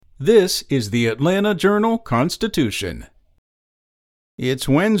This is the Atlanta Journal-Constitution. It's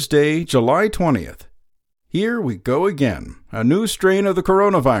Wednesday, July 20th. Here we go again. A new strain of the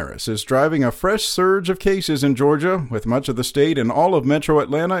coronavirus is driving a fresh surge of cases in Georgia, with much of the state and all of metro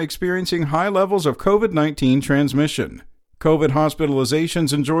Atlanta experiencing high levels of COVID-19 transmission. COVID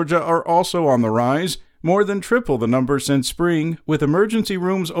hospitalizations in Georgia are also on the rise, more than triple the number since spring, with emergency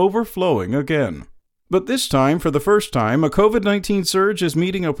rooms overflowing again. But this time, for the first time, a COVID-19 surge is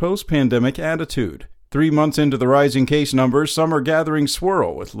meeting a post-pandemic attitude. 3 months into the rising case numbers, some are gathering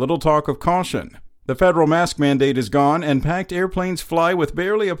swirl with little talk of caution. The federal mask mandate is gone, and packed airplanes fly with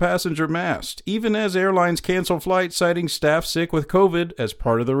barely a passenger masked, even as airlines cancel flights citing staff sick with COVID as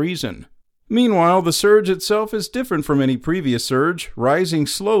part of the reason. Meanwhile, the surge itself is different from any previous surge, rising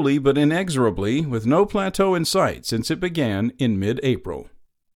slowly but inexorably, with no plateau in sight since it began in mid-April.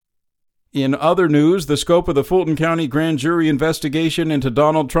 In other news, the scope of the Fulton County grand jury investigation into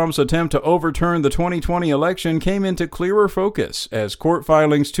Donald Trump's attempt to overturn the 2020 election came into clearer focus, as court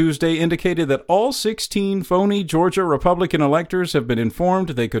filings Tuesday indicated that all 16 phony Georgia Republican electors have been informed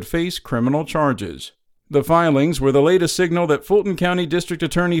they could face criminal charges. The filings were the latest signal that Fulton County District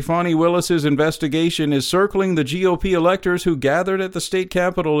Attorney Fani Willis's investigation is circling the GOP electors who gathered at the state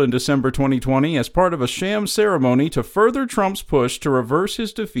capitol in December 2020 as part of a sham ceremony to further Trump's push to reverse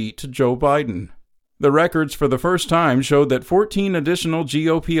his defeat to Joe Biden. The records for the first time showed that 14 additional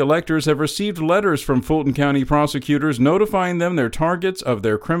GOP electors have received letters from Fulton County prosecutors notifying them they're targets of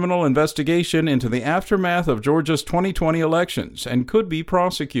their criminal investigation into the aftermath of Georgia's 2020 elections and could be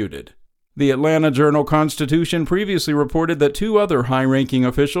prosecuted. The Atlanta Journal-Constitution previously reported that 2 other high-ranking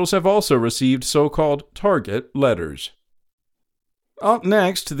officials have also received so-called target letters. Up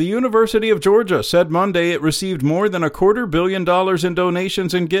next, the University of Georgia said Monday it received more than $250 million in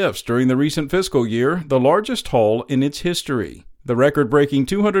donations and gifts during the recent fiscal year, the largest haul in its history. The record-breaking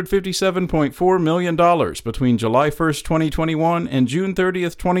 $257.4 million between July 1, 2021 and June 30,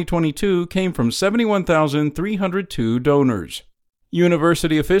 2022 came from 71,302 donors.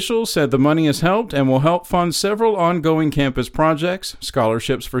 University officials said the money has helped and will help fund several ongoing campus projects,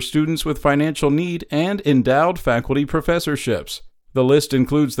 scholarships for students with financial need, and endowed faculty professorships. The list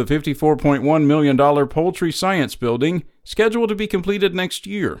includes the $54.1 million Poultry Science Building, scheduled to be completed next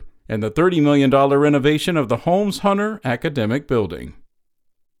year, and the $30 million renovation of the Holmes Hunter Academic Building.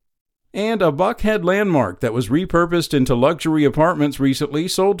 And a Buckhead landmark that was repurposed into luxury apartments recently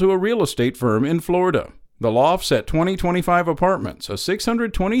sold to a real estate firm in Florida. The Lofts at 2025 Apartments, a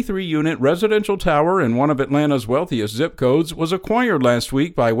 623-unit residential tower in one of Atlanta's wealthiest zip codes, was acquired last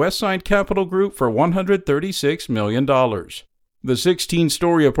week by Westside Capital Group for $136 million. The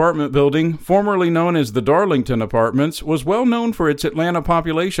 16-story apartment building, formerly known as the Darlington Apartments, was well known for its Atlanta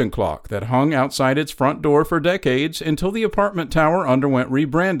population clock that hung outside its front door for decades until the apartment tower underwent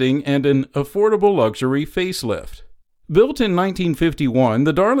rebranding and an affordable luxury facelift. Built in 1951,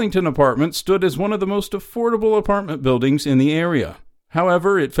 the Darlington Apartment stood as one of the most affordable apartment buildings in the area.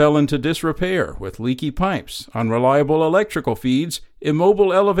 However, it fell into disrepair with leaky pipes, unreliable electrical feeds,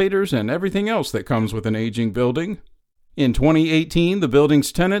 immobile elevators, and everything else that comes with an aging building. In 2018, the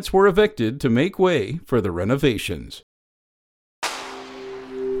building's tenants were evicted to make way for the renovations.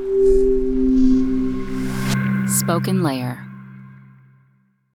 Spoken Layer.